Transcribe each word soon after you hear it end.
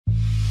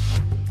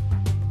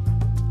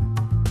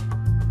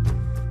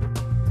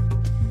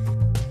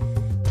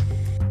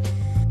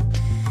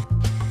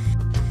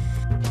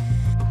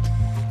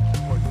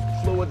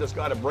that's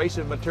got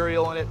abrasive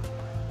material in it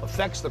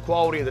affects the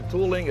quality of the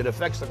tooling, it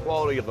affects the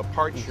quality of the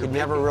parts you could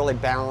never really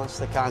balance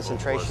the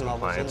concentration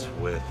levels in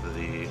it. With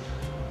the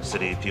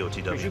city POTW.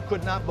 Because you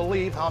could not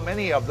believe how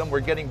many of them were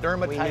getting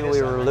dermatitis. We knew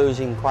we were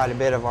losing quite a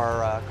bit of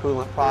our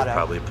coolant product.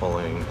 Probably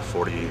pulling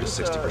 40 to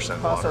 60%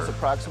 water. Cost us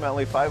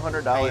approximately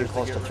 $500.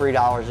 Close to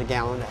 $3 a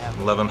gallon to have.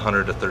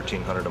 $1,100 to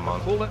 $1,300 a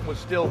month. Coolant was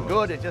still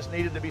good, it just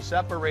needed to be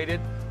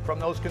separated from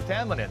those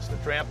contaminants, the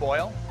tramp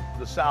oil,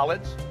 the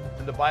solids,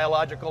 and the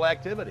biological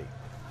activity.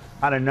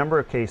 On a number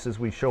of cases,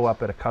 we show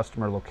up at a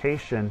customer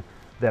location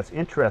that's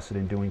interested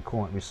in doing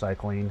coolant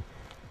recycling,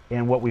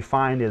 and what we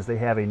find is they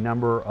have a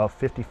number of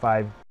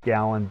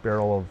 55-gallon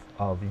barrel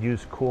of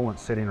used coolant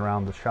sitting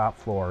around the shop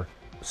floor.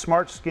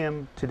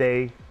 SmartSkim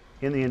today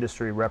in the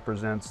industry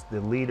represents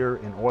the leader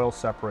in oil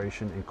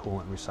separation and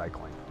coolant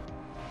recycling.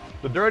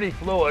 The dirty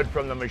fluid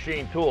from the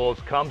machine tools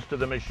comes to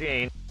the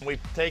machine. We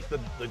take the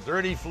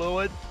dirty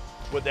fluid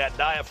with that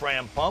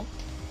diaphragm pump,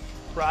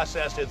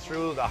 process it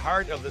through the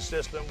heart of the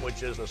system,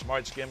 which is the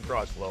SmartSkim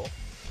crossflow.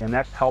 And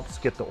that helps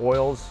get the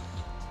oils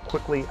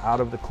quickly out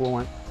of the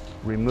coolant,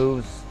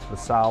 removes the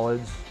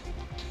solids,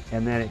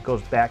 and then it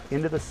goes back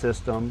into the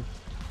system.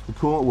 The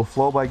coolant will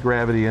flow by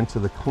gravity into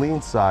the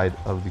clean side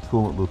of the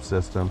coolant loop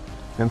system,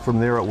 and from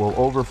there it will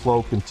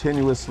overflow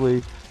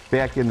continuously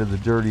back into the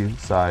dirty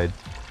side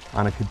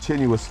on a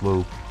continuous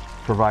loop,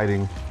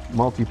 providing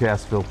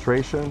multi-pass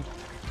filtration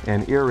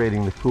and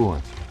aerating the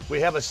coolant.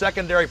 We have a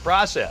secondary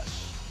process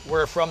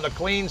where from the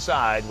clean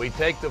side we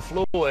take the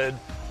fluid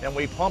and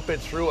we pump it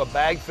through a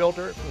bag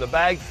filter, from the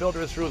bag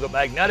filter through the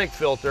magnetic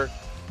filter,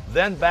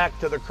 then back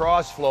to the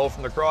crossflow,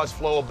 from the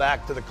crossflow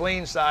back to the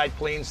clean side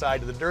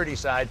to the dirty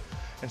side.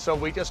 And so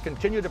we just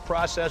continue to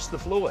process the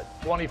fluid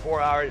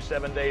 24 hours,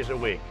 7 days a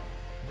week.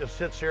 It just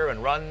sits here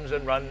and runs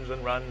and runs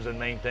and runs and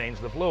maintains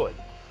the fluid.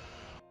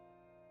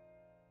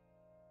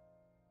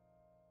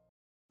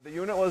 The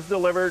unit was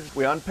delivered,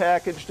 we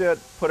unpackaged it,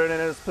 put it in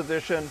its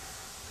position,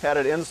 had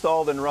it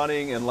installed and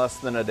running in less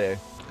than a day.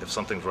 If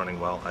something's running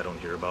well, I don't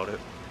hear about it.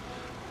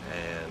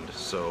 And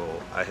so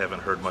I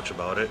haven't heard much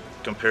about it.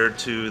 Compared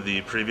to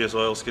the previous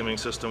oil skimming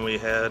system we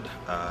had,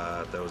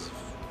 that was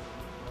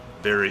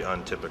very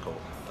untypical.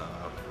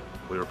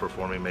 We were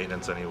performing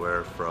maintenance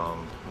anywhere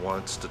from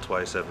once to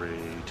twice every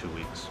 2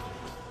 weeks.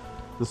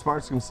 The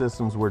SmartSkim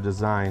systems were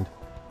designed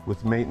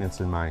with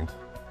maintenance in mind.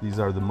 These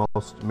are the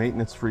most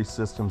maintenance-free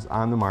systems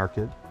on the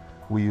market.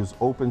 We use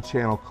open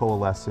channel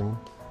coalescing.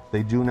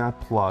 They do not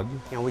plug.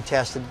 You know, we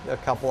tested a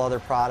couple other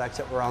products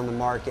that were on the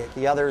market.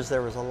 The others,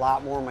 there was a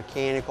lot more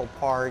mechanical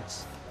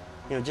parts,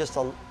 you know, just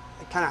a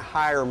kind of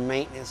higher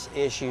maintenance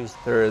issues.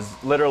 There is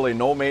literally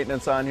no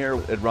maintenance on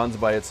here. It runs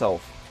by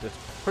itself. It's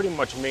pretty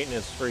much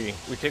maintenance free.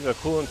 We take a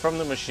coolant from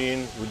the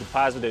machine, we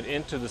deposit it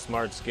into the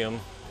SmartSkim,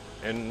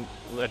 and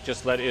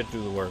just let it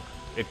do the work.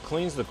 It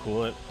cleans the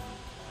coolant,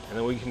 and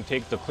then we can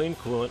take the clean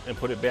coolant and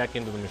put it back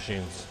into the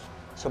machines.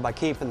 So by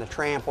keeping the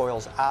tramp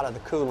oils out of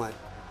the coolant,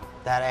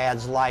 that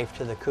adds life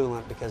to the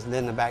coolant because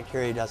then the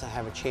bacteria doesn't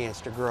have a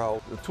chance to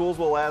grow. The tools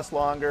will last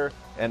longer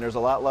and there's a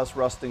lot less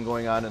rusting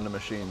going on in the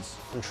machines.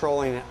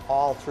 Controlling it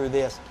all through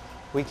this,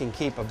 we can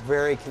keep a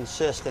very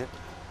consistent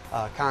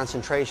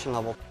concentration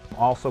level.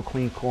 Also,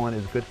 clean coolant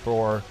is good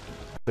for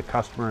the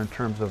customer in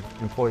terms of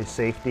employee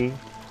safety.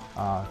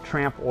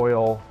 Tramp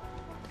oil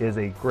is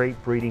a great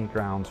breeding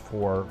grounds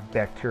for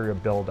bacteria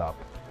buildup.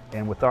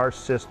 And with our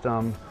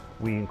system,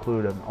 we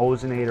include an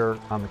ozonator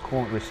on the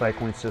coolant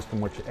recycling system,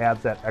 which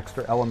adds that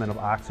extra element of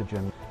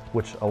oxygen,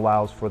 which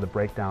allows for the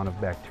breakdown of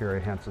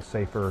bacteria, hence a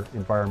safer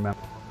environment.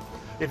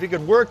 If you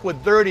could work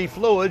with dirty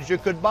fluids, you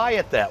could buy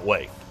it that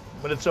way.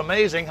 But it's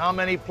amazing how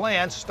many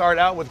plants start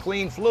out with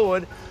clean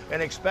fluid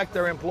and expect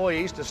their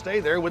employees to stay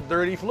there with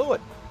dirty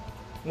fluid,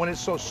 when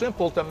it's so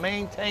simple to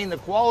maintain the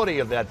quality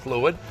of that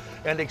fluid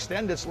and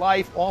extend its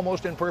life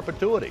almost in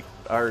perpetuity.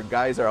 Our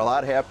guys are a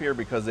lot happier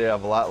because they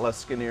have a lot less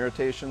skin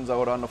irritations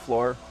out on the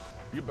floor.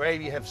 You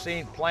maybe have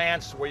seen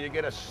plants where you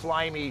get a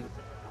slimy,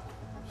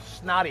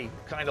 snotty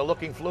kind of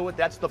looking fluid.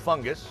 That's the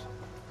fungus.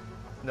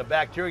 And the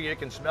bacteria you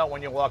can smell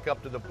when you walk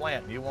up to the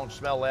plant. You won't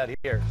smell that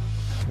here.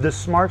 The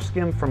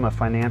SmartSkim from a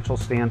financial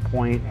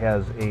standpoint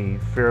has a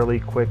fairly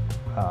quick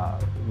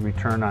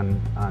return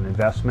on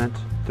investment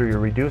through your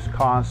reduced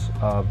costs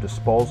of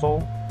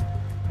disposal,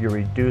 your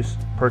reduced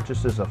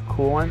purchases of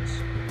coolants.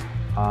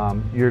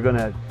 You're going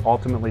to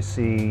ultimately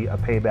see a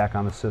payback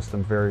on the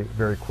system very,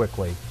 very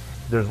quickly.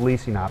 There's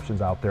leasing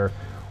options out there,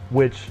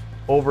 which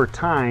over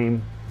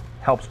time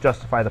helps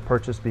justify the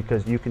purchase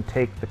because you can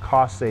take the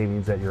cost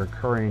savings that you're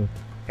incurring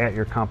at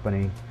your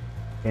company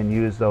and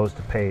use those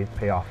to pay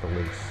off the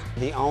lease.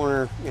 The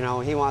owner, you know,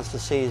 he wants to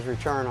see his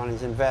return on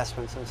his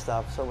investments and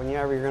stuff. So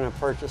whenever you're going to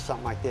purchase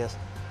something like this,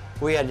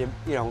 we had to,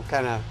 you know,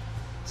 kind of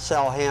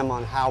sell him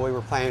on how we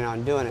were planning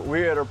on doing it.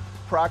 We had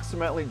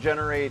approximately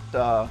generate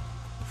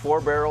 4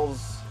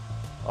 barrels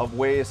of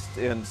waste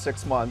in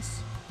 6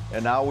 months,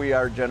 and now we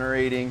are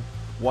generating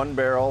 1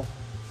 barrel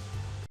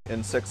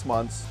in 6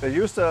 months. It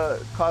used to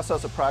cost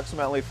us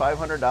approximately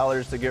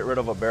 $500 to get rid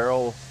of a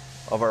barrel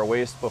of our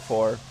waste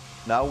before.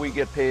 Now we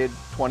get paid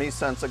 20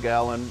 cents a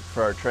gallon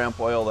for our tramp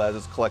oil that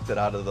is collected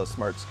out of the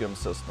SmartSkim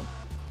system.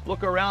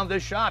 Look around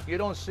this shop, you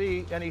don't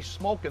see any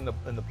smoke in the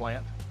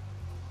plant.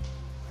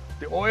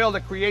 The oil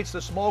that creates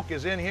the smoke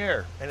is in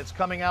here, and it's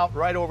coming out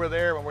right over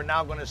there, and we're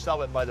now going to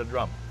sell it by the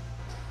drum.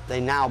 They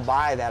now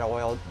buy that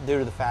oil due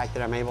to the fact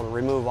that I'm able to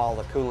remove all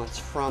the coolants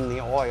from the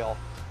oil.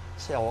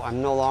 So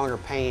I'm no longer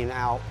paying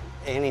out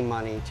any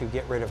money to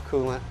get rid of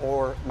coolant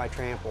or my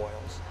tramp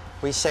oils.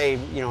 We save,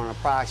 an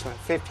approximate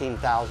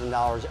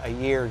 $15,000 a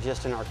year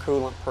just in our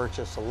coolant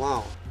purchase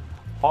alone.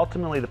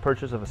 Ultimately, the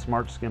purchase of a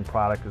SmartSkim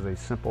product is a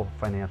simple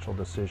financial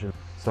decision.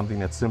 Something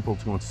that's simple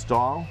to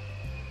install,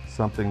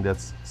 something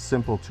that's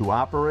simple to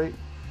operate,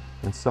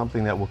 and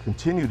something that will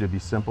continue to be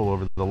simple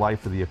over the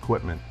life of the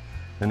equipment,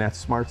 and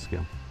that's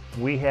SmartSkim.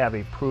 We have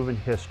a proven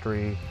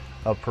history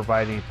of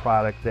providing a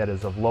product that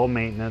is of low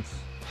maintenance,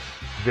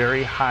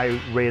 very high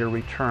rate of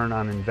return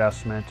on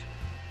investment,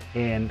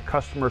 and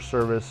customer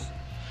service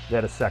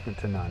that is second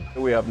to none.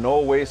 We have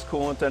no waste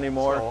coolant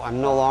anymore. So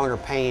I'm no longer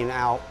paying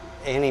out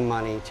any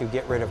money to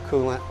get rid of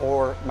coolant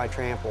or my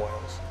tramp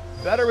oils.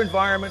 Better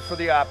environment for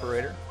the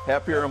operator.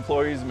 Happier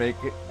employees make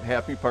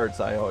happy parts,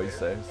 I always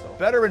say. So.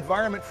 Better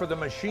environment for the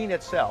machine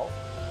itself.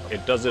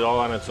 It does it all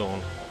on its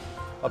own.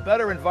 A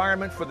better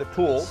environment for the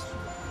tools.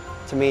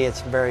 To me,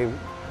 it's a very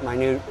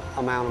minute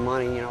amount of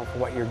money, for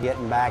what you're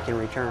getting back in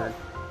return.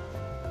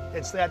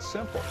 It's that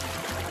simple.